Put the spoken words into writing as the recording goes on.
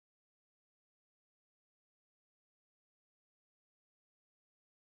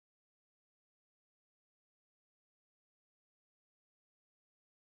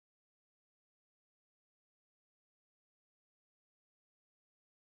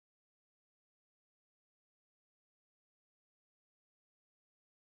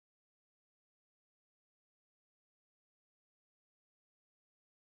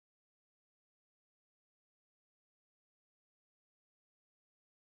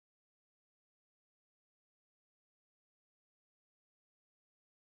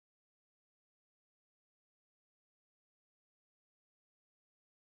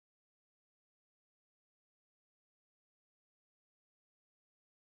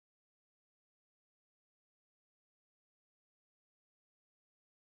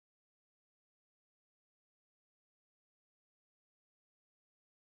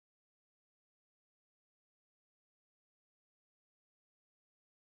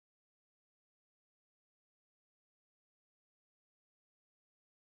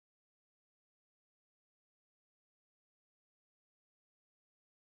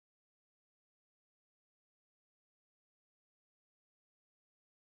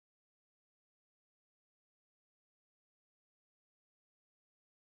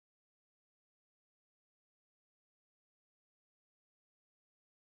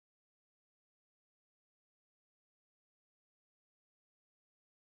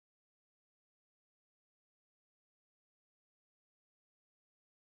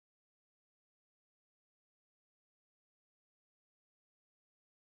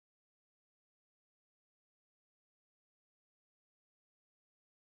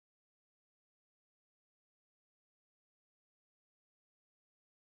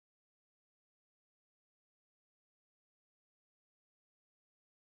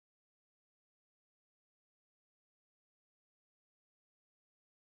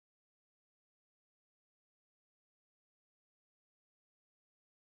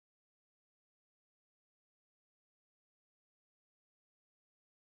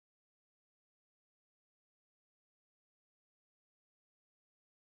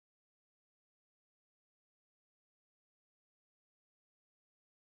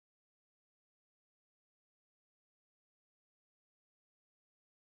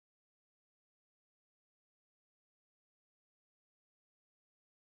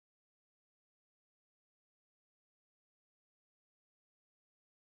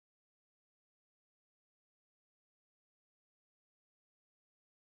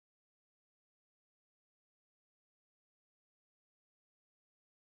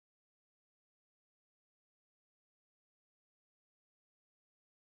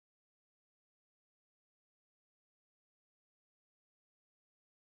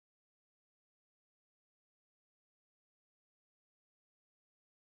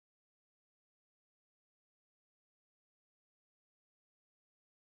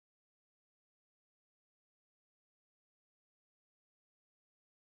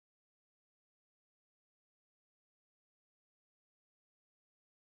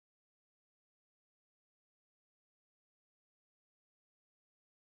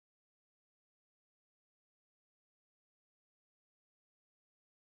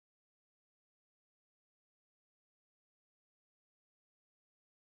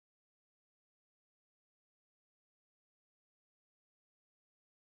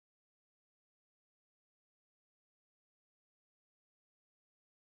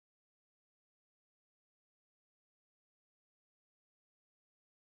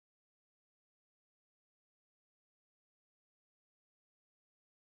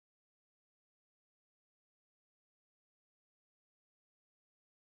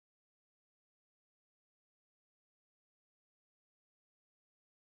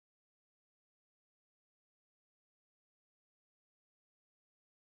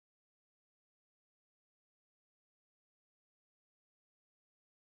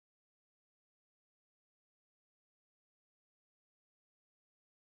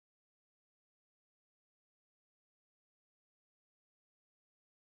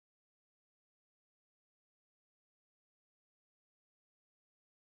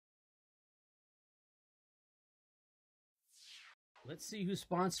Let's see who's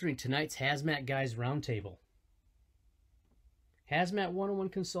sponsoring tonight's Hazmat Guys Roundtable. Hazmat 101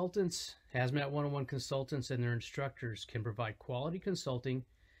 Consultants. Hazmat 101 Consultants and their instructors can provide quality consulting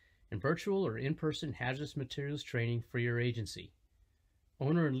and virtual or in-person hazardous materials training for your agency.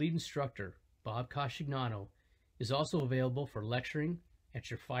 Owner and lead instructor Bob Cascignano is also available for lecturing at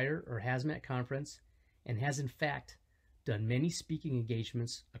your fire or hazmat conference and has in fact done many speaking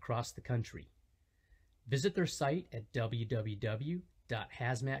engagements across the country. Visit their site at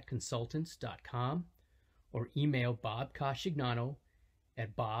www.hazmatconsultants.com or email Bob Cascignano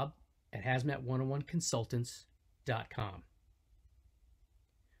at bob@hazmat101consultants.com.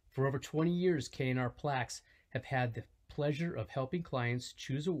 For over 20 years, K&R Plaques have had the pleasure of helping clients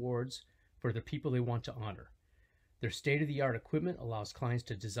choose awards for the people they want to honor. Their state-of-the-art equipment allows clients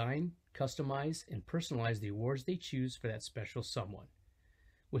to design, customize, and personalize the awards they choose for that special someone.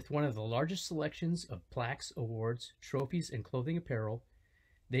 With one of the largest selections of plaques, awards, trophies, and clothing apparel,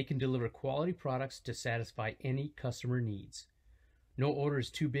 they can deliver quality products to satisfy any customer needs. No order is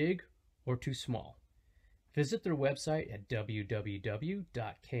too big or too small. Visit their website at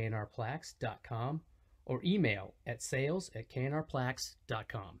www.knrplaques.com or email at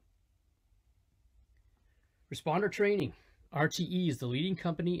sales@knrplaques.com. Responder Training. RTE is the leading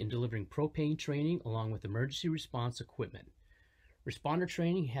company in delivering propane training along with emergency response equipment. Responder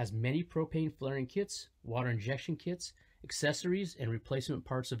Training has many propane flaring kits, water injection kits, accessories, and replacement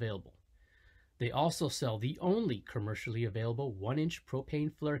parts available. They also sell the only commercially available 1-inch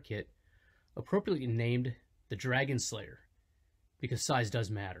propane flare kit, appropriately named the Dragon Slayer, because size does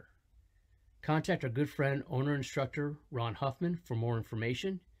matter. Contact our good friend, owner instructor Ron Huffman for more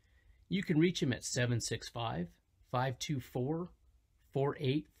information. You can reach him at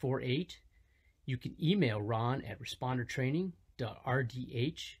 765-524-4848. You can email Ron at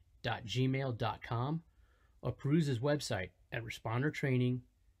respondertraining.rdh.gmail.com or peruse his website at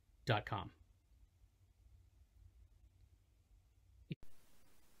respondertraining.com.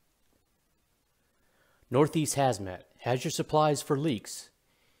 Northeast Hazmat has your supplies for leaks.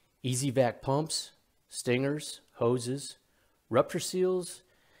 Easy vac pumps, stingers, hoses, rupture seals,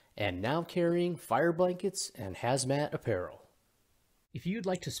 and now carrying fire blankets and hazmat apparel. If you'd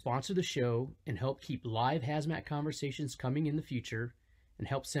like to sponsor the show and help keep live hazmat conversations coming in the future and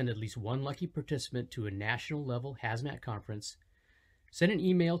help send at least one lucky participant to a national level hazmat conference, send an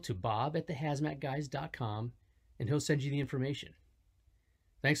email to bob@thehazmatguys.com and he'll send you the information.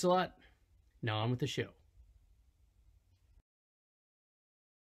 Thanks a lot. Now on with the show.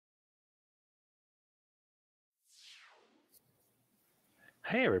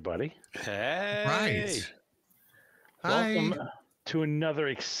 Hey, everybody. Hey. Right. Welcome to another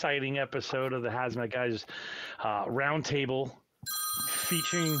exciting episode of the Hazmat Guys Roundtable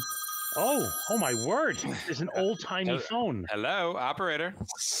featuring, oh my word, there's an old-timey phone. Hello, operator.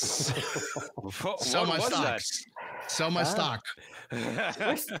 Sell my stock. Sell my stock.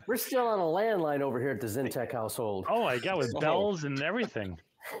 We're still on a landline over here at the Zintech household. Oh, my God, with bells and everything.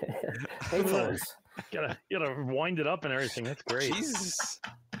 Hey, phones. You gotta wind it up and everything. That's great. Jesus.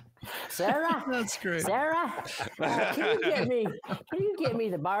 Sarah? That's great. Sarah? Can you get me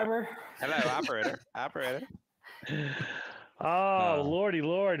the barber? Hello, operator. Oh, Lordy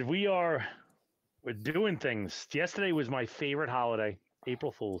Lord. We're doing things. Yesterday was my favorite holiday,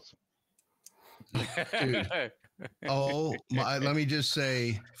 April Fool's. Dude. Oh, my, let me just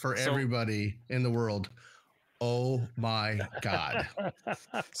say for everybody in the world, oh my God.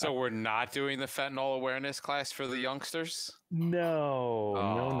 So we're not doing the fentanyl awareness class for the youngsters? No.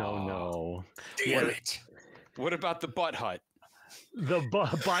 Damn it. What about the butt hut? The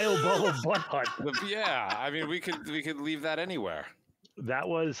bio bubble butt hut. Yeah, I mean we could leave that anywhere. That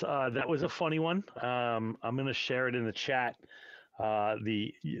was a funny one. I'm gonna share it in the chat.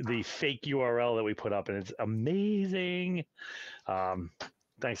 The fake URL that we put up, and it's amazing.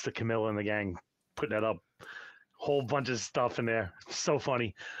 Thanks to Camilla and the gang putting that up. Whole bunch of stuff in there. So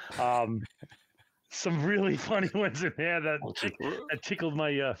funny. Some really funny ones in there that tickled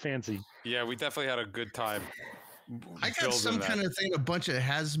my fancy. Yeah, we definitely had a good time. I got some kind of thing, a bunch of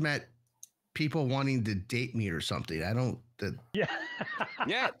hazmat people wanting to date me or something. I don't. Yeah.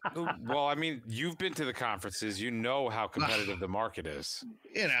 Yeah. Well, I mean, you've been to the conferences. You know how competitive the market is.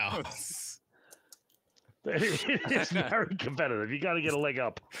 You know. It's very competitive. You got to get a leg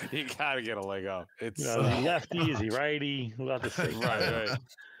up. You got to get a leg up. It's is he lefty? Is he righty? We'll have to see. right.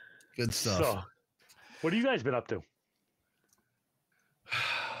 Good stuff. So, what have you guys been up to?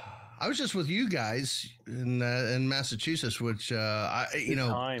 I was just with you guys in Massachusetts, which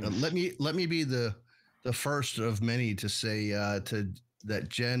let me be the first of many to say that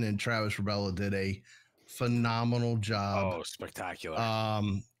Jen and Travis Rebella did a phenomenal job. Oh, spectacular.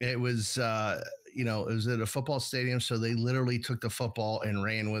 It was it was at a football stadium, so they literally took the football and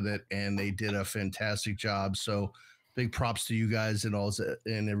ran with it, and they did a fantastic job. So big props to you guys and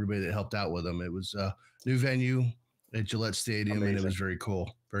and everybody that helped out with them. It was a new venue at Gillette Stadium. Amazing. And it was very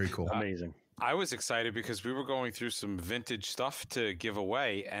cool. Very cool. Amazing. I was excited because we were going through some vintage stuff to give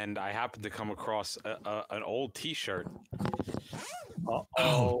away, and I happened to come across an old T-shirt.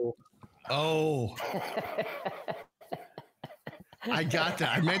 Oh. I got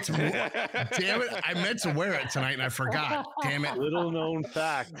that. I meant to. Damn it! I meant to wear it tonight, and I forgot. Damn it! Little known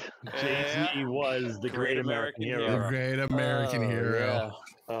fact: Jay-Z was the great American hero. The great American hero.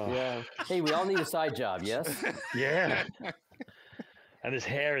 Yeah. Hey, we all need a side job. Yes. Yeah. And his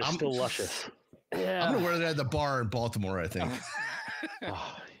hair is still luscious. Yeah. I'm gonna wear that at the bar in Baltimore, I think.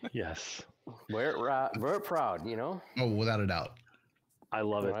 Oh, yes. Wear it proud. You know. Oh, without a doubt. I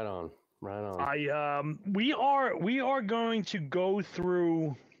love it. Right on. We are going to go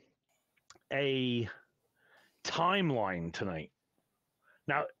through a timeline tonight.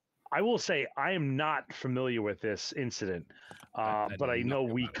 Now, I will say I am not familiar with this incident, but I know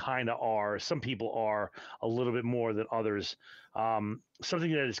we kind of are. Some people are a little bit more than others.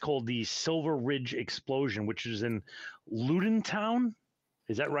 Something that is called the Silver Ridge explosion, which is in Loudountown.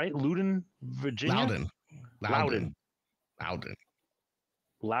 Is that right? Loudoun, Virginia?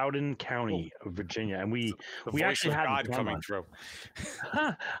 Loudoun County, Virginia, and we actually had God coming through.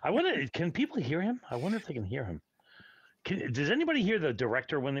 I wonder, can people hear him? I wonder if they can hear him. Does anybody hear the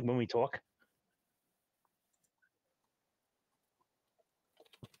director when we talk?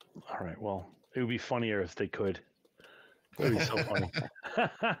 All right. Well, it would be funnier if they could. It would be so funny.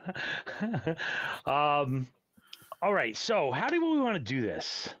 All right. So, how do we want to do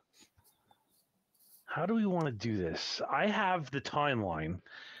this? I have the timeline.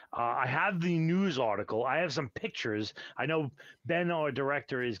 I have the news article. I have some pictures. I know Ben, our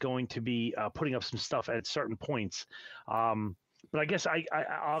director, is going to be putting up some stuff at certain points. But I guess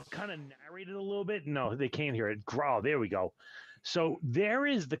I'll kind of narrate it a little bit. No, they can't hear it. Oh, there we go. So there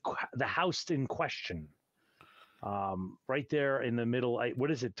is the house in question. Right there in the middle.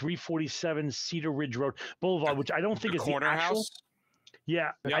 What is it? 347 Cedar Ridge Road Boulevard, which I don't think is corner the actual house.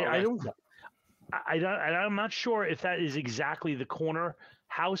 Yeah, Yeah, I don't. I'm not sure if that is exactly the corner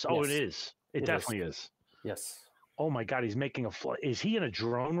house. Oh, Yes. it is. It definitely is. Yes. Oh my God, he's making a flight. Is he in a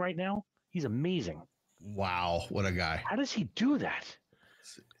drone right now? He's amazing. Wow, what a guy. How does he do that?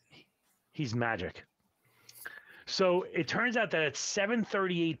 He's magic. So it turns out that at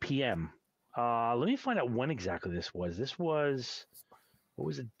 7:38 p.m. Let me find out when exactly this was. What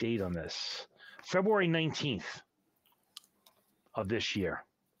was the date on this? February 19th of this year.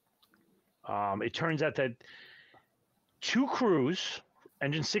 It turns out that two crews,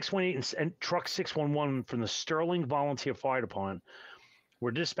 engine 618 and truck 611 from the Sterling Volunteer Fire Department,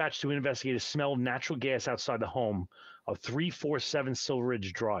 were dispatched to investigate a smell of natural gas outside the home of 347 Silver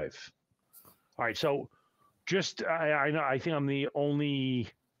Ridge Drive. All right, so just I think I'm the only.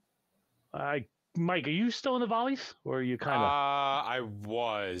 Mike, are you still in the volleys, or are you kind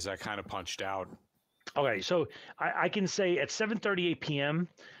of? I kind of punched out. Okay, so I can say at 7:38 p.m.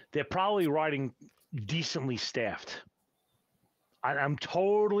 they're probably riding decently staffed. I'm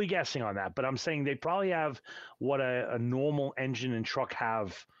totally guessing on that, but I'm saying they probably have what a normal engine and truck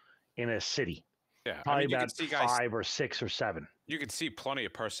have in a city. Yeah, Probably you about can see guys, 5 or 6 or 7. You could see plenty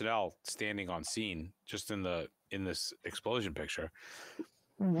of personnel standing on scene just in this explosion picture.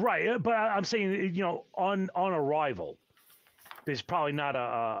 Right, but I'm saying on arrival, there's probably not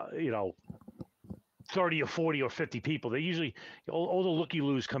a 30 or 40 or 50 people. They usually all the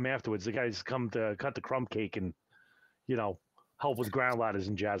looky-loos come afterwards. The guys come to cut the crumb cake and help with ground ladders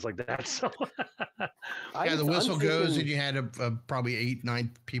and jazz like that. So yeah, the whistle goes and you had probably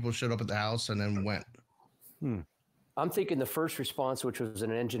 8-9 people showed up at the house and then went. I'm thinking the first response, which was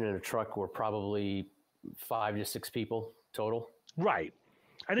an engine and a truck, were probably 5 to 6 people total. Right.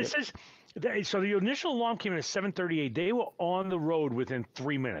 And it says, so the initial alarm came in at 7:38. They were on the road within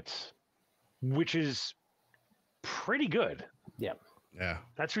 3 minutes, which is pretty good. Yeah. Yeah.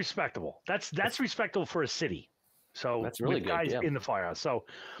 That's respectable. That's respectable for a city. So that's really with good. Guys in the firehouse. So,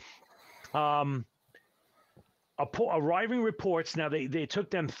 arriving reports. Now they took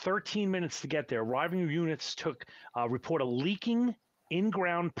them 13 minutes to get there. Arriving units report a leaking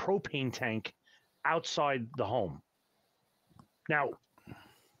in-ground propane tank outside the home. Now,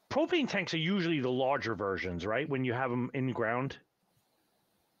 propane tanks are usually the larger versions, right? When you have them in ground.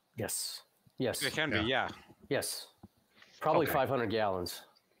 Yes. Yes. It can be, yeah. Yes. Probably Okay. 500 gallons.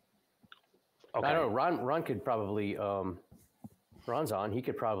 Okay. I don't know. Ron could probably, Ron's on. He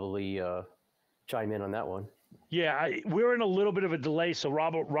could probably chime in on that one. Yeah, we're in a little bit of a delay, so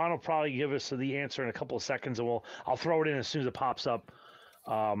Ron will probably give us the answer in a couple of seconds, and I'll throw it in as soon as it pops up.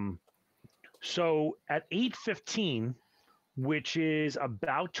 So at 8:15, which is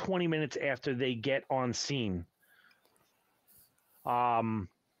about 20 minutes after they get on scene, the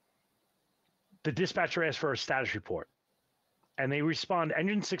dispatcher asked for a status report, and they respond.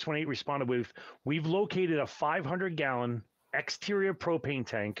 Engine 618 responded with, "We've located a 500-gallon exterior propane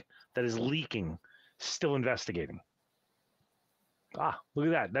tank that is leaking. Still investigating." Ah, look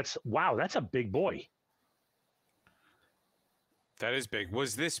at that. That's a big boy. That is big.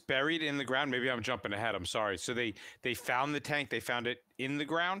 Was this buried in the ground? Maybe I'm jumping ahead. I'm sorry. So they found the tank. They found it in the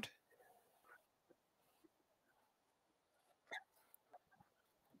ground?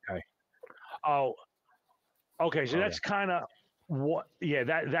 Okay. Oh, okay. So that's kind of what. Yeah,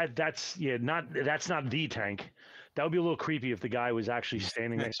 that's not the tank. That would be a little creepy if the guy was actually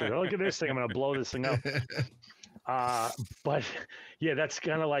standing next to it. Look at this thing. I'm going to blow this thing up. But yeah, that's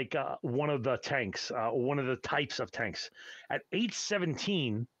kind of like one of the tanks, one of the types of tanks. At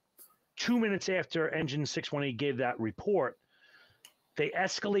 8:17, 2 minutes after Engine 618 gave that report, they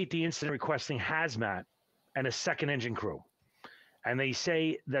escalate the incident requesting hazmat and a second engine crew. And they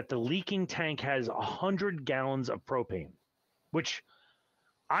say that the leaking tank has 100 gallons of propane, which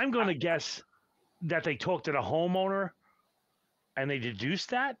I'm going to guess that they talked to the homeowner and they deduced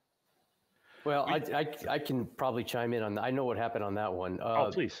that. Well, I can probably chime in on that. I know what happened on that one.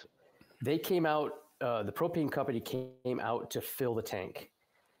 Please. They came out, the propane company came out to fill the tank.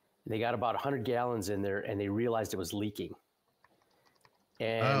 They got about 100 gallons in there and they realized it was leaking.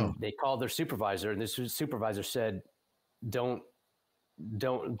 And they called their supervisor, and this supervisor said, don't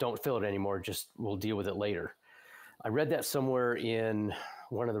fill it anymore. Just we'll deal with it later. I read that somewhere in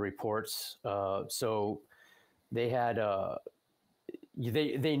one of the reports. So they had,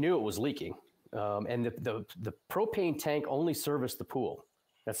 they knew it was leaking. And the propane tank only serviced the pool.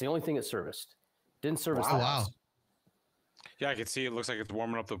 That's the only thing it serviced. Didn't service the house. Wow. Yeah, I can see it looks like it's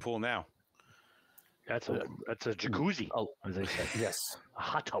warming up the pool now. That's a jacuzzi, as they said. Yes. A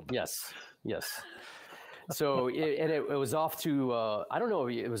hot tub. Yes. So it was off to I don't know.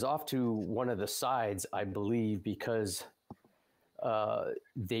 It was off to one of the sides, I believe, because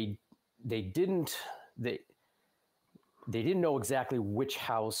they didn't know exactly which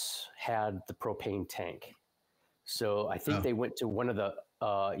house had the propane tank. So I think they went to one of the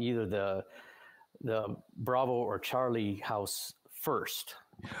either the Bravo or Charlie house first.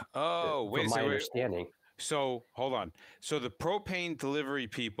 Oh, wait a second. My understanding. So hold on. So the propane delivery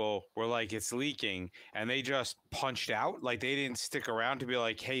people were like, it's leaking, and they just punched out. Like they didn't stick around to be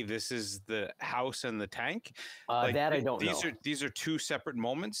like, hey, this is the house and the tank. Like, that I don't know. These are two separate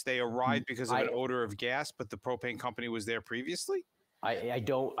moments. They arrived because of an odor of gas, but the propane company was there previously. I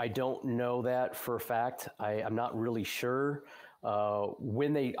don't know that for a fact. I'm not really sure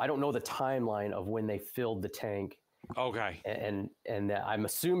when I don't know the timeline of when they filled the tank. Okay. And I'm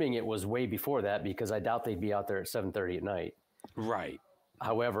assuming it was way before that because I doubt they'd be out there at 7:30 at night. Right.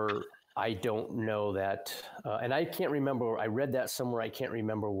 However, I don't know that, and I can't remember. I read that somewhere. I can't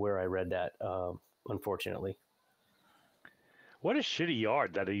remember where I read that. Unfortunately. What a shitty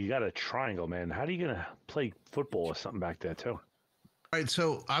yard that you got a triangle, man. How are you gonna play football or something back there too? All right,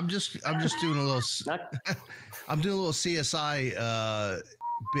 so I'm just doing a little I'm doing a little CSI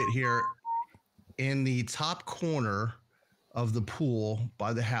bit here. In the top corner of the pool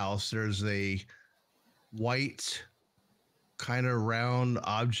by the house, there's a white kind of round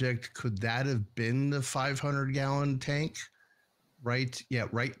object. Could that have been the 500-gallon tank? Right? Yeah,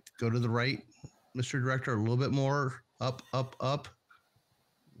 right. Go to the right, Mr. Director, a little bit more up to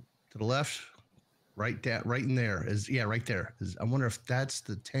the left. Right down, right in there is right there. I wonder if that's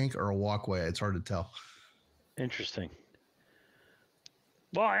the tank or a walkway. It's hard to tell. Interesting.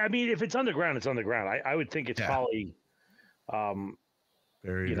 Well, I mean, if it's underground, it's underground. I would think it's probably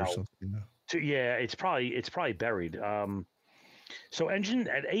buried or something. It's probably buried. So engine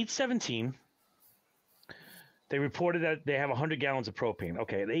at 8:17, they reported that they have 100 gallons of propane.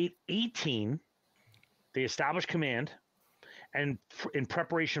 Okay, at 8:18, they established command, and in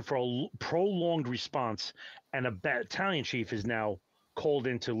preparation for a prolonged response, and a battalion chief is now called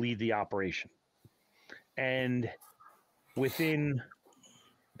in to lead the operation. And within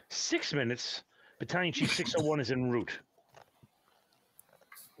 6 minutes, Battalion Chief 601 is en route.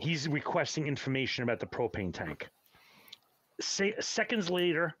 He's requesting information about the propane tank. Seconds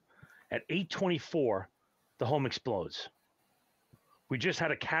later, at 8:24, the home explodes. We just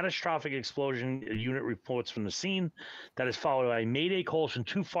had a catastrophic explosion. Unit reports from the scene. That is followed by mayday calls from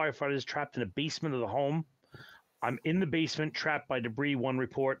 2 firefighters trapped in the basement of the home. I'm in the basement, trapped by debris, one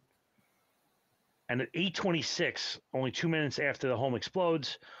report. And at 8:26, only 2 minutes after the home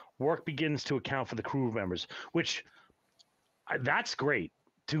explodes, work begins to account for the crew members, which that's great.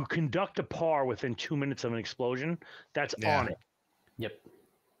 To conduct a PAR within 2 minutes of an explosion, that's on it. Yep.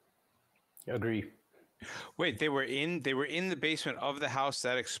 Agree. Wait, they were in the basement of the house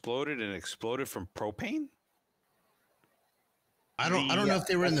that exploded, and exploded from propane? I don't know if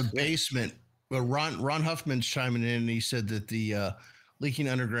they were in the basement, but Ron Huffman's chiming in, and he said that the leaking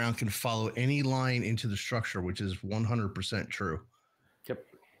underground can follow any line into the structure, which is 100% true. Yep.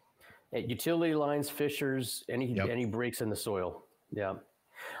 Utility lines, fissures, any breaks in the soil. Yeah.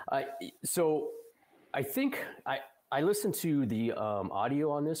 So I think I listened to the audio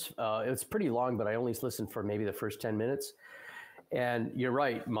on this. It's pretty long, but I only listened for maybe the first 10 minutes. And you're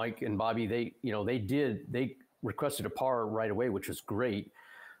right, Mike and Bobby, they requested a PAR right away, which was great.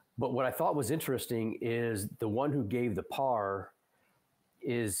 But what I thought was interesting is the one who gave the PAR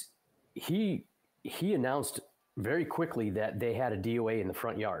is he announced very quickly that they had a DOA in the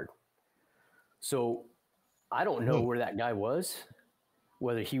front yard. So I don't know where that guy was,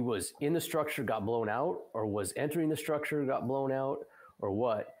 whether he was in the structure, got blown out, or was entering the structure, got blown out, or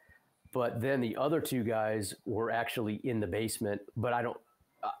what. But then the other two guys were actually in the basement. But I don't,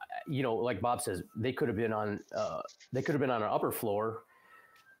 like Bob says, they could have been on an upper floor,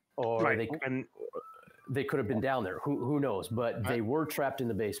 or they could have been down there. Who knows? But they were trapped in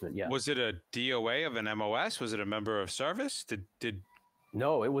the basement. Yeah. Was it a DOA of an MOS? Was it a member of service?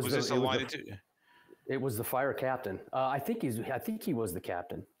 No, it was. It was the fire captain. I think he was the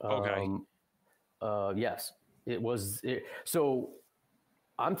captain. Okay. Yes, it was. So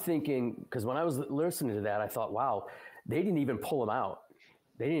I'm thinking, because when I was listening to that, I thought, wow, they didn't even pull him out.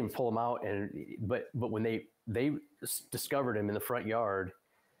 But when they discovered him in the front yard,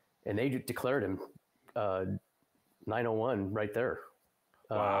 and they declared him 901 right there.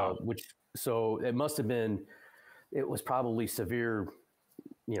 Wow. So it must have been. It was probably severe,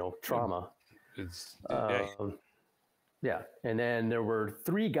 trauma. Yeah. And then there were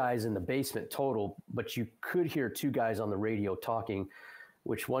 3 guys in the basement total, but you could hear 2 guys on the radio talking,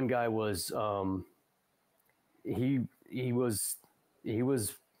 which one guy was, he was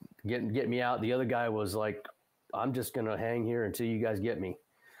getting me out. The other guy was like, I'm just going to hang here until you guys get me.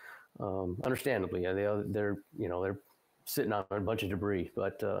 Understandably, they're sitting on a bunch of debris,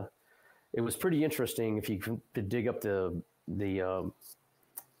 but it was pretty interesting. If you could dig up the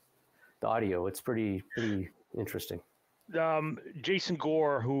audio, it's pretty interesting. Jason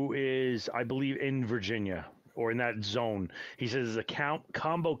Gore, who is, I believe, in Virginia or in that zone, he says it's a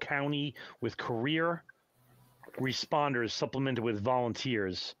combo county with career responders supplemented with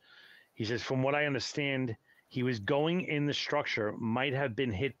volunteers. He says, from what I understand, he was going in the structure, might have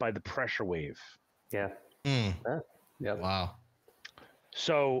been hit by the pressure wave. Yeah. Yeah. Wow.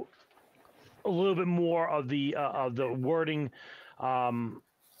 So a little bit more of the wording.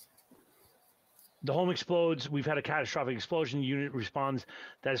 The home explodes. We've had a catastrophic explosion. Unit responds.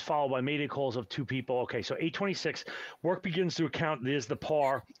 That is followed by mayday calls of 2 people. Okay, so 8:26. Work begins to account. There's the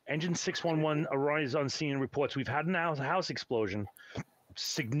PAR. Engine 611 arrives on scene and reports, we've had a house explosion.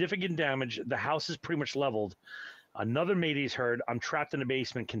 Significant damage. The house is pretty much leveled. Another mayday is heard. I'm trapped in the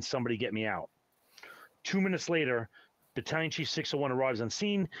basement. Can somebody get me out? 2 minutes later, Battalion Chief 601 arrives on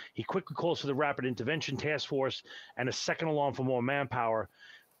scene. He quickly calls for the Rapid Intervention Task Force and a second alarm for more manpower,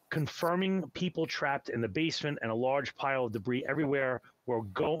 confirming people trapped in the basement and a large pile of debris everywhere. We're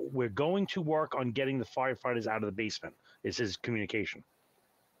going to work on getting the firefighters out of the basement, is his communication.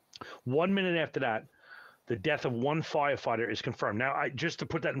 1 minute after that, the death of one firefighter is confirmed. Now, just to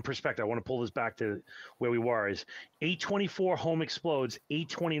put that in perspective, I want to pull this back to where we were. Is 8:24 home explodes,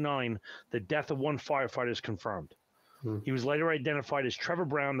 8:29 the death of one firefighter is confirmed. He was later identified as Trevor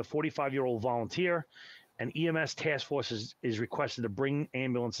Brown, the 45-year-old volunteer, and EMS task force is requested to bring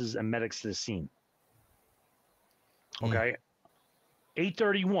ambulances and medics to the scene. Okay.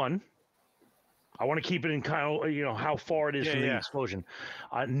 8:31. I want to keep it in kind of, how far it is from the explosion.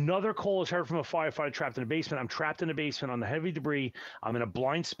 Another call is heard from a firefighter trapped in a basement. I'm trapped in a basement on the heavy debris. I'm in a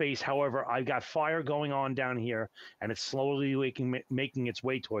blind space. However, I've got fire going on down here, and it's slowly making its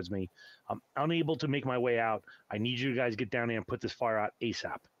way towards me. I'm unable to make my way out. I need you guys to get down there and put this fire out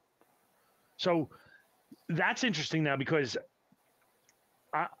ASAP. So that's interesting now, because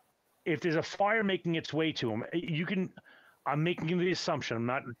if there's a fire making its way to him, I'm making the assumption, I'm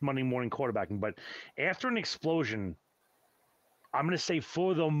not Monday morning quarterbacking, but after an explosion, I'm going to say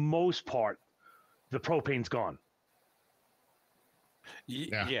for the most part, the propane's gone.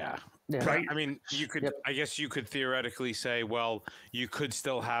 Yeah. Yeah. Yeah. Right. I mean, you could. Yep. I guess you could theoretically say, well, you could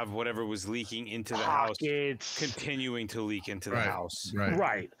still have whatever was leaking into the house Pockets. continuing to leak into the Right. house. Right.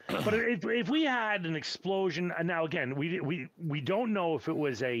 Right. But if we had an explosion, and now again, we don't know if it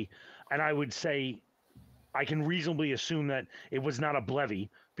was and I would say I can reasonably assume that it was not a Blevy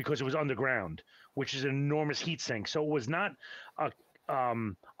because it was underground, which is an enormous heat sink. So it was not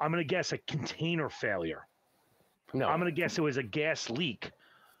I'm going to guess a container failure. No. I'm going to guess it was a gas leak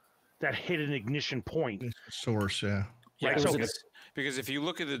that hit an ignition point. Source, yeah. Yeah, Right, so- because if you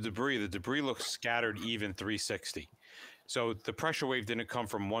look at the debris looks scattered even 360. So the pressure wave didn't come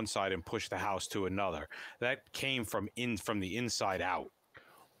from one side and push the house to another. That came from the inside out.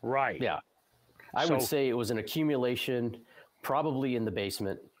 Right. Yeah. I So- would say it was an accumulation, probably in the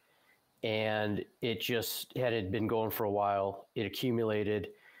basement, and it had been going for a while. It accumulated,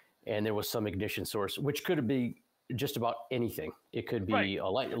 and there was some ignition source, which could be just about anything. It could be Right. a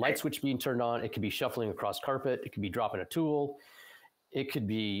light switch being turned on. It could be shuffling across carpet. It could be dropping a tool. It could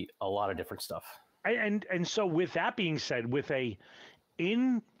be a lot of different stuff. And so with that being said, with a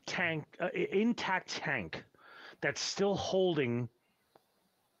intact tank that's still holding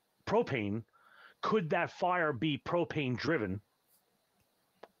propane, could that fire be propane driven,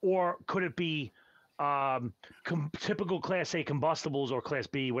 or could it be typical Class A combustibles or Class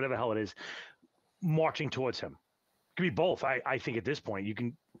B, whatever the hell it is, marching towards him? It could be both. I think at this point you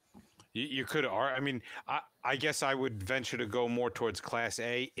can. You could. I mean, I guess I would venture to go more towards Class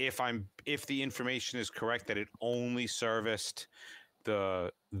A if the information is correct that it only serviced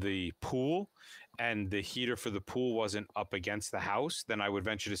the pool and the heater for the pool wasn't up against the house. Then I would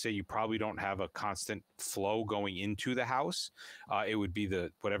venture to say you probably don't have a constant flow going into the house. It would be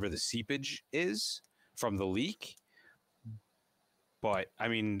whatever the seepage is from the leak. But I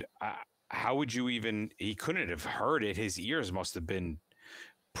mean, how would you even? He couldn't have heard it. His ears must have been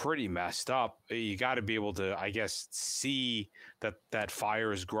pretty messed up. You got to be able to, I guess, see that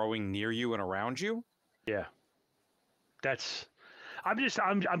fire is growing near you and around you. Yeah,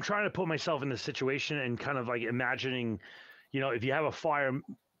 I'm trying to put myself in the situation and kind of like imagining, if you have a fire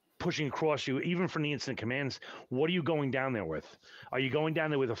pushing across you, even from the incident commands, what are you going down there with? Are you going down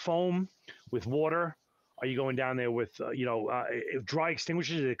there with a foam, with water? Are you going down there with, dry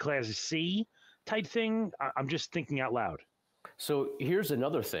extinguishers, a Class C type thing? I'm just thinking out loud. So here's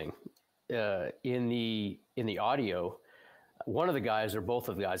another thing. In the audio, one of the guys or both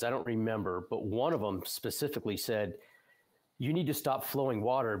of the guys, I don't remember, but one of them specifically said, "You need to stop flowing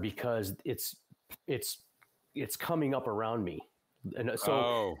water because it's coming up around me." And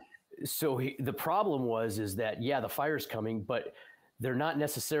so the problem is that the fire's coming, but they're not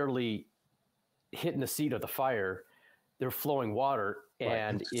necessarily hitting the seat of the fire. They're flowing water,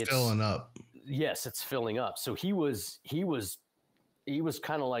 and it's filling up. Yes, it's filling up. So he was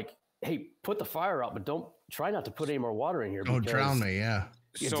kind of like, "Hey, put the fire out, but don't try not to put any more water in here. Don't drown me." Yeah.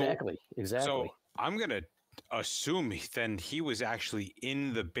 Exactly. So I'm gonna assume then he was actually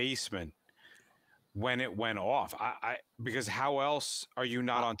in the basement when it went off. Because how else are you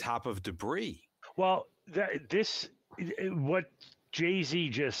not on top of debris? Well, what Jay-Z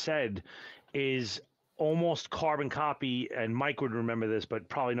just said is almost carbon copy, and Mike would remember this, but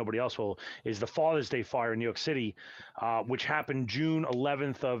probably nobody else will, is the Father's Day fire in New York City, which happened June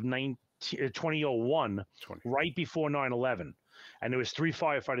 11th of 2001, right before 9/11. And there was 3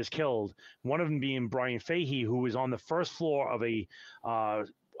 firefighters killed, one of them being Brian Fahey, who was on the first floor of a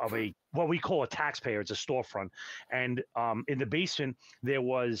what we call a taxpayer. It's a storefront. And in the basement, there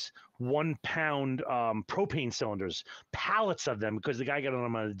was 1 pound propane cylinders, pallets of them, because the guy got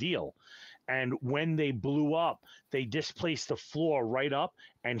them on a deal. And when they blew up, they displaced the floor right up,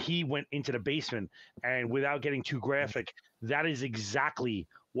 and he went into the basement. And without getting too graphic, that is exactly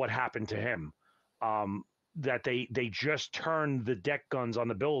what happened to him. That they just turned the deck guns on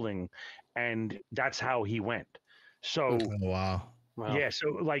the building, and that's how he went. So Wow. yeah, so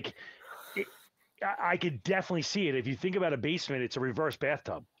like I could definitely see it. If you think about a basement, it's a reverse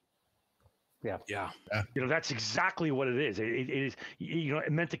bathtub. Yeah. That's exactly what it is. It is,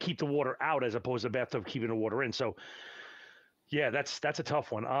 it meant to keep the water out as opposed to a bathtub keeping the water in. So yeah, that's a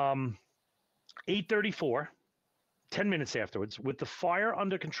tough one. 8:34, 10 minutes afterwards, with the fire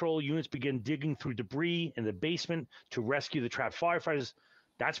under control, units begin digging through debris in the basement to rescue the trapped firefighters.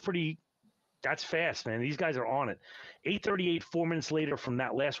 That's fast, man. These guys are on it. 8:38, 4 minutes later from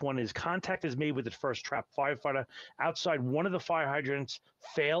that last one, contact is made with the first trapped firefighter. Outside, one of the fire hydrants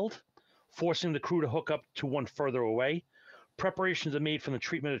failed, forcing the crew to hook up to one further away. Preparations are made for the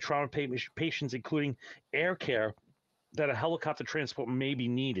treatment of trauma patients, including air care, that a helicopter transport may be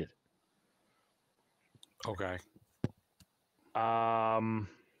needed. Okay. Now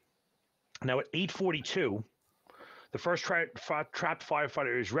at 8:42, the first trapped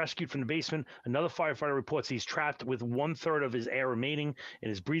firefighter is rescued from the basement. Another firefighter reports he's trapped with 1/3 of his air remaining in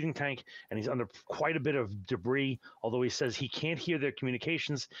his breathing tank, and he's under quite a bit of debris. Although he says he can't hear their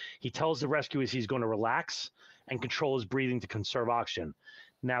communications, he tells the rescuers he's going to relax and control his breathing to conserve oxygen.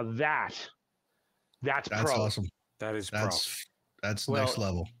 Now that's pro. awesome. That is pro. That's next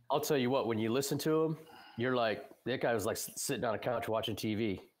level. I'll tell you what, when you listen to him, you're like, that guy was like sitting on a couch watching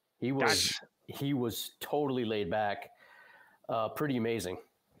TV. He was totally laid back. Pretty amazing.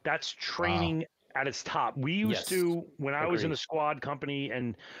 That's training at its top. We used to, when I was in a squad company,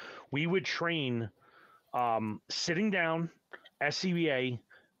 and we would train sitting down, SCBA,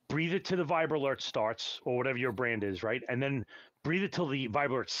 breathe it till the Viber alert starts, or whatever your brand is, right? And then breathe it till the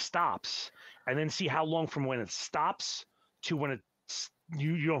Viber alert stops, and then see how long from when it stops to when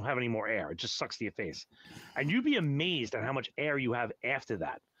you don't have any more air. It just sucks to your face. And you'd be amazed at how much air you have after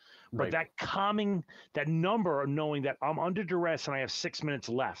that. But that calming, that number of knowing that I'm under duress and I have 6 minutes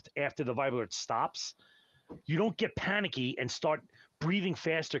left after the Viber alert stops, you don't get panicky and start breathing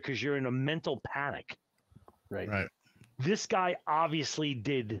faster because you're in a mental panic. Right. This guy obviously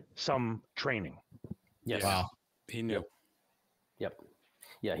did some training. Yes. Wow. He knew. Yep.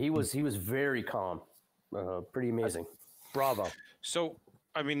 Yeah, he was very calm. Pretty amazing. Bravo. So,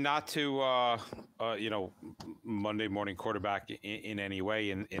 I mean, not to, Monday morning quarterback in any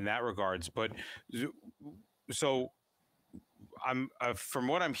way in that regards, but so I'm from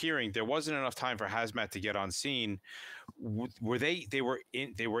what I'm hearing, there wasn't enough time for hazmat to get on scene. Were they were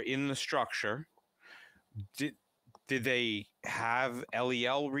in the structure? Did they have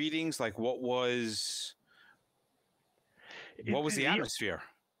LEL readings? Like what was the atmosphere?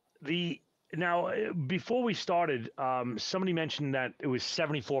 Now, before we started, somebody mentioned that it was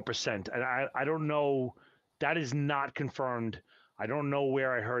 74%, and I don't know. That is not confirmed. I don't know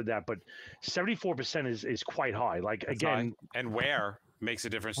where I heard that, but 74% is quite high. Like, that's again, high. And where makes a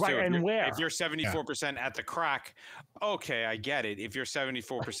difference right, too. If you're 74% at the crack, okay, I get it. If you're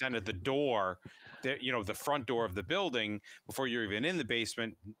 74% at the door, the front door of the building before you're even in the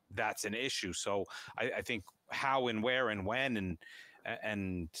basement, that's an issue. So I think how and where and when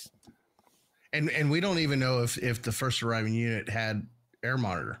And we don't even know if the first arriving unit had air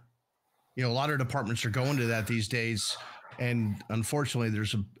monitor. A lot of departments are going to that these days, and unfortunately,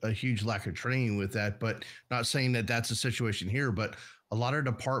 there's a huge lack of training with that. But not saying that that's a situation here, but a lot of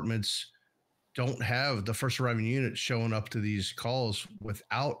departments don't have the first arriving unit showing up to these calls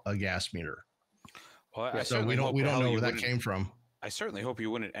without a gas meter. Well, so we don't know where that came from. I certainly hope you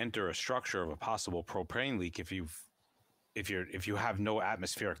wouldn't enter a structure of a possible propane leak if you have no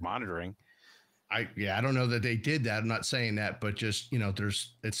atmospheric monitoring. I don't know that they did that. I'm not saying that, but just,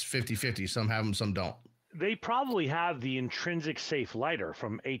 it's 50-50. Some have them, some don't. They probably have the intrinsic safe lighter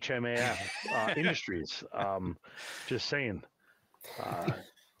from HMAF Industries. Just saying.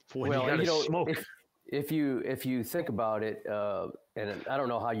 Smoke. If you think about it, and I don't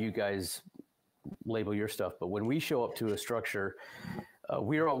know how you guys label your stuff, but when we show up to a structure,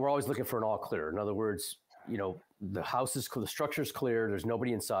 we're always looking for an all clear. In other words, the structure's clear. There's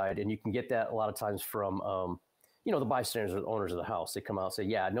nobody inside, and you can get that a lot of times from, the bystanders or the owners of the house. They come out and say,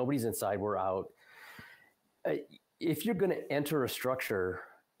 "Yeah, nobody's inside. We're out." If you're going to enter a structure,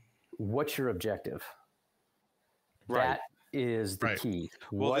 what's your objective? Right. That is the key.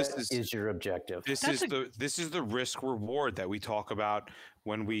 Well, what is your objective? This is the risk reward that we talk about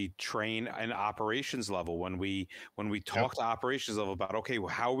when we train an operations level, when we talk to operations level about, okay,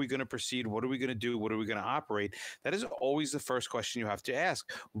 well, how are we going to proceed? What are we going to do? What are we going to operate? That is always the first question you have to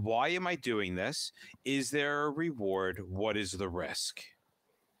ask. Why am I doing this? Is there a reward? What is the risk?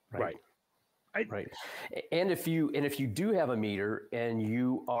 Right. And if you do have a meter and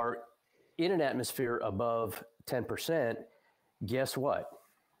you are in an atmosphere above 10%, guess what?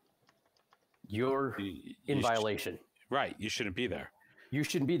 You're in violation. Right. You shouldn't be there. You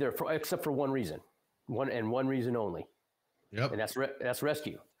shouldn't be there except for one reason. One reason only. Yep. And that's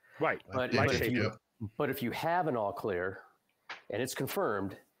rescue. Right. But if you have an all clear and it's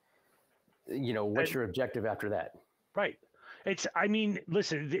confirmed, what's your objective after that? Right.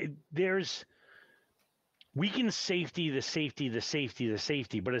 Listen, we can safety,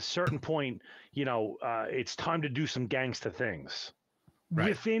 but at a certain point, it's time to do some gangsta things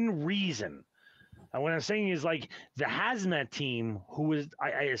within reason. And what I'm saying is, like, the hazmat team, who is,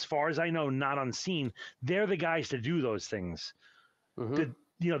 as far as I know, not on scene, they're the guys to do those things. Mm-hmm.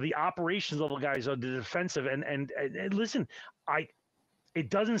 The operations level guys are the defensive. And listen, it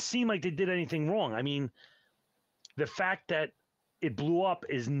doesn't seem like they did anything wrong. I mean, the fact that it blew up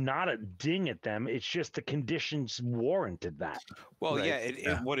is not a ding at them. It's just the conditions warranted that. Well, Right.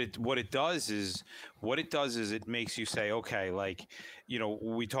 yeah, what it does is it makes you say, okay, like,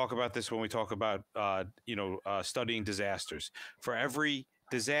 we talk about this when we talk about studying disasters. For every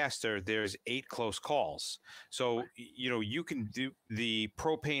disaster, there's 8 close calls. So you can do the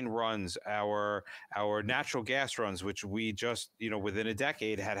propane runs, our natural gas runs, which we just within a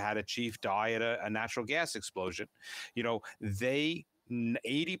decade had a chief die at a natural gas explosion. They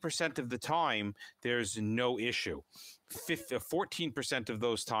 80% of the time there's no issue. 14% of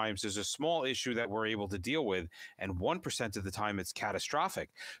those times there's a small issue that we're able to deal with, and 1% of the time it's catastrophic.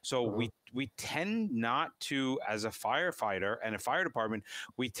 So we tend not to, as a firefighter and a fire department,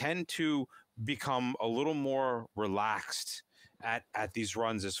 we tend to become a little more relaxed at these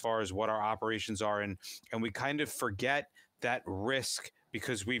runs as far as what our operations are, and we kind of forget that risk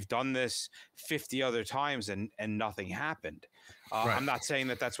because we've done this 50 other times and nothing happened. Right. I'm not saying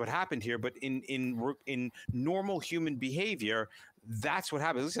that that's what happened here, but in normal human behavior, that's what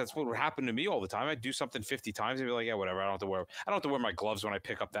happens. At least that's what would happen to me all the time. I'd do something 50 times and be like, yeah, whatever. I don't have to wear my gloves when I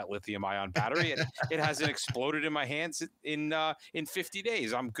pick up that lithium-ion battery. It hasn't exploded in my hands in 50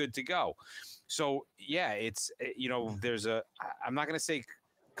 days. I'm good to go. So yeah, it's there's I'm not going to say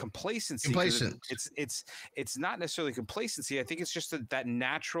complacency. It's not necessarily complacency. I think it's just that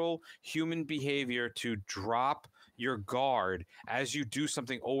natural human behavior to drop your guard as you do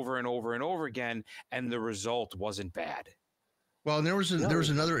something over and over and over again, and the result wasn't bad. Well, and there was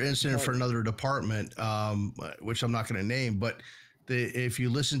another incident for another department, which I'm not going to name, but if you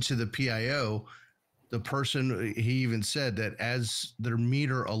listen to the PIO, the person, he even said that as their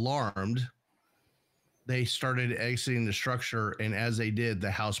meter alarmed, they started exiting the structure, and as they did,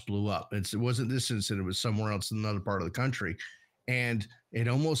 the house blew up. It wasn't this incident; it was somewhere else in another part of the country, and it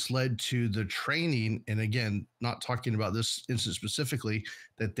almost led to the training. And again, not talking about this incident specifically,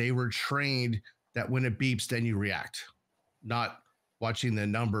 that they were trained that when it beeps, then you react, not watching the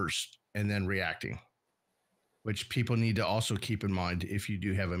numbers and then reacting, which people need to also keep in mind if you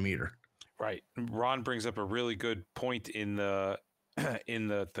do have a meter. Right. Ron brings up a really good point in the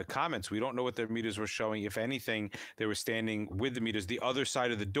comments. We don't know what their meters were showing. If anything, they were standing with the meters the other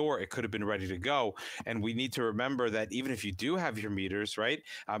side of the door. It could have been ready to go. And we need to remember that even if you do have your meters, right?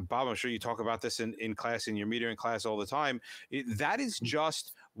 Bob, I'm sure you talk about this in class, in your metering class all the time. That is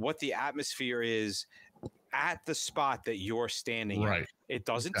just what the atmosphere is at the spot that you're standing right. in. It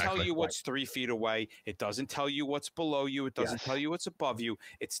doesn't tell you what's 3 feet away. It doesn't tell you what's below you. It doesn't tell you what's above you.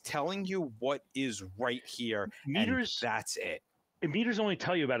 It's telling you what is right here. Meters, and that's it. Meters only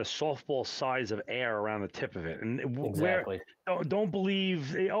tell you about a softball size of air around the tip of it. And exactly. Don't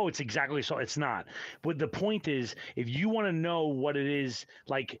believe, it's exactly so. It's not. But the point is, if you want to know what it is,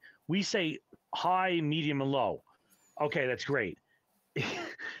 like we say high, medium, and low. Okay, that's great.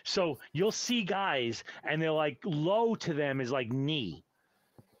 So you'll see guys and they're like, low to them is like knee.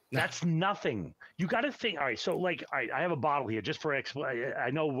 That's nothing. You got to think. All right. So like, I have a bottle here just for I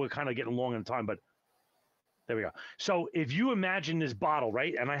know we're kind of getting long in time, but there we go. So if you imagine this bottle,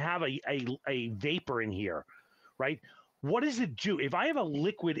 right, and I have a vapor in here, right, what does it do? If I have a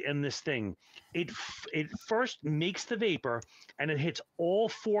liquid in this thing, it first makes the vapor and it hits all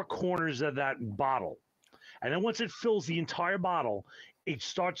 4 corners of that bottle. And then once it fills the entire bottle, it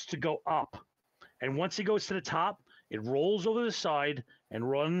starts to go up. And once it goes to the top, it rolls over the side and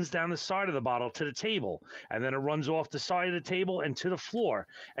runs down the side of the bottle to the table. And then it runs off the side of the table and to the floor.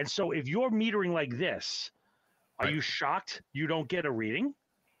 And so if you're metering like this, are you shocked you don't get a reading?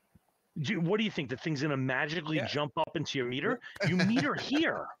 What do you think? The thing's going to magically jump up into your meter? You meter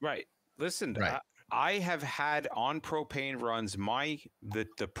here. Right. Listen, I have had on propane runs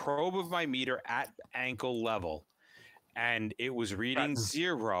the probe of my meter at ankle level, and it was reading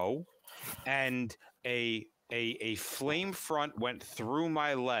 0, and a flame front went through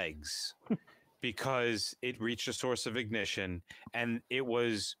my legs because it reached a source of ignition, and it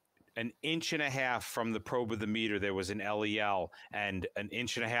was an inch and a half from the probe of the meter. There was an LEL, and an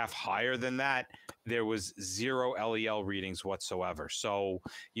inch and a half higher than that, there was 0 LEL readings whatsoever. So,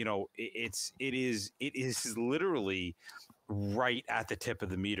 it is literally right at the tip of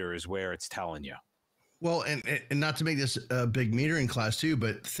the meter is where it's telling you. Well, and not to make this a big metering class too,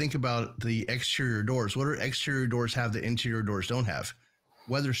 but think about the exterior doors. What do exterior doors have that interior doors don't have?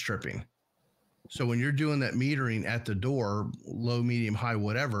 Weather stripping. So when you're doing that metering at the door, low, medium, high,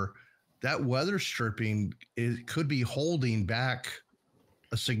 whatever, that weather stripping could be holding back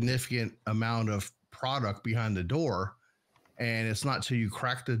a significant amount of product behind the door. And it's not till you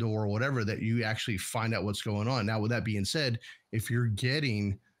crack the door or whatever that you actually find out what's going on. Now, with that being said, if you're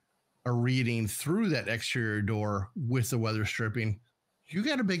getting a reading through that exterior door with the weather stripping, you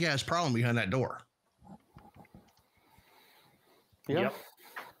got a big ass problem behind that door. Yep.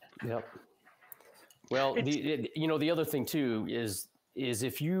 Well, the other thing too is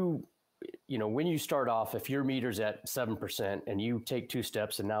if you when you start off, if your meter's at 7% and you take 2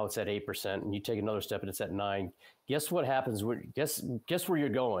 steps and now it's at 8% and you take another step and it's at 9, guess what happens? Guess where you're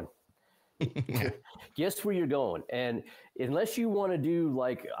going. Guess where you're going. And unless you want to do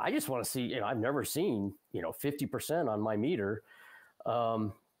like, I just want to see, I've never seen 50% on my meter.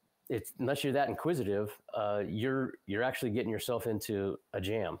 Unless you're that inquisitive, you're actually getting yourself into a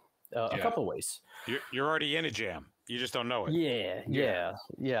jam. A couple of ways. You're already in a jam. You just don't know it.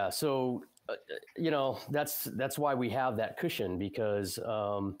 Yeah. So, that's why we have that cushion, because,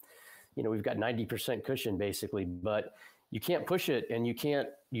 we've got 90% cushion basically, but you can't push it, and you can't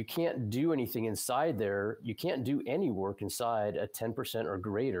do anything inside there. You can't do any work inside a 10% or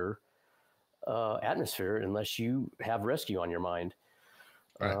greater atmosphere unless you have rescue on your mind.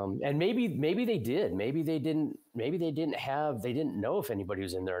 Right. And maybe they did. Maybe they didn't know if anybody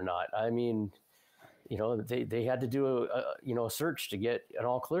was in there or not. I mean, they had to do a search to get it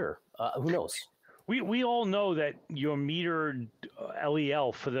all clear. Who knows? We all know that your metered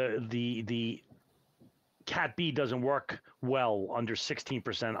LEL for the Cat B doesn't work well under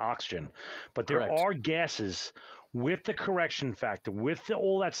 16% oxygen, but there Correct. are gases with the correction factor, with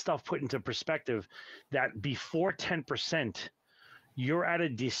all that stuff put into perspective, that before 10%, you're at a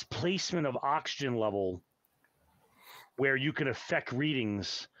displacement of oxygen level where you can affect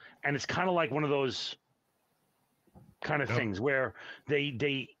readings. And it's kind of like one of those kind of things where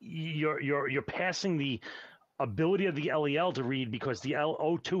you're passing the ability of the LEL to read because the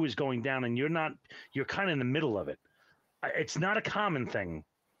O2 is going down, and you're kind of in the middle of it. It's not a common thing,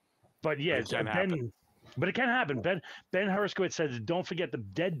 but yeah, it can happen. But it can happen. Ben Herskowitz says, don't forget the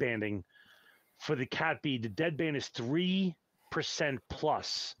dead banding for the Cat B. The dead band is 3%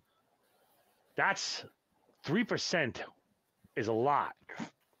 plus. That's 3% is a lot.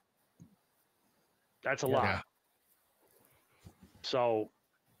 That's a lot. Yeah. So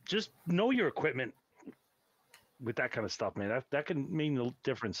just know your equipment with that kind of stuff, man. That can mean the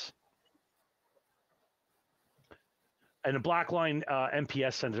difference. And the Blackline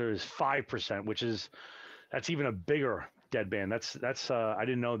MPS sensor is 5%, that's even a bigger dead band. That's I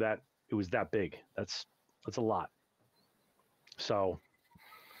didn't know that it was that big. That's a lot. So,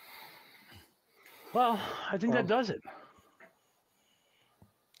 well, I think that does it.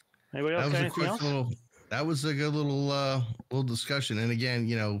 Anybody else got anything else? That was a good little discussion. And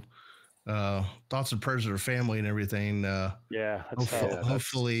again, thoughts and prayers of their family and everything.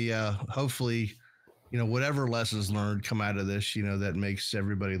 Hopefully, whatever lessons learned come out of this, that makes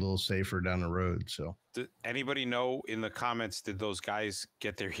everybody a little safer down the road. So, did anybody know in the comments, did those guys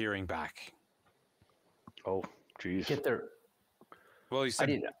get their hearing back? Oh, geez. Well, he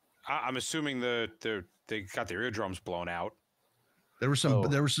said, I'm assuming they got their eardrums blown out. There were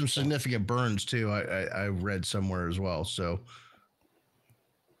some significant burns too. I read somewhere as well. So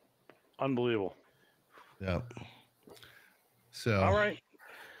unbelievable. Yep. So all right.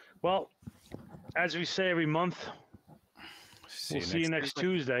 Well, as we say every month, we'll see you next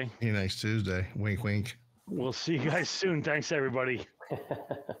Tuesday. See you next Tuesday. Wink, wink. We'll see you guys soon. Thanks, everybody.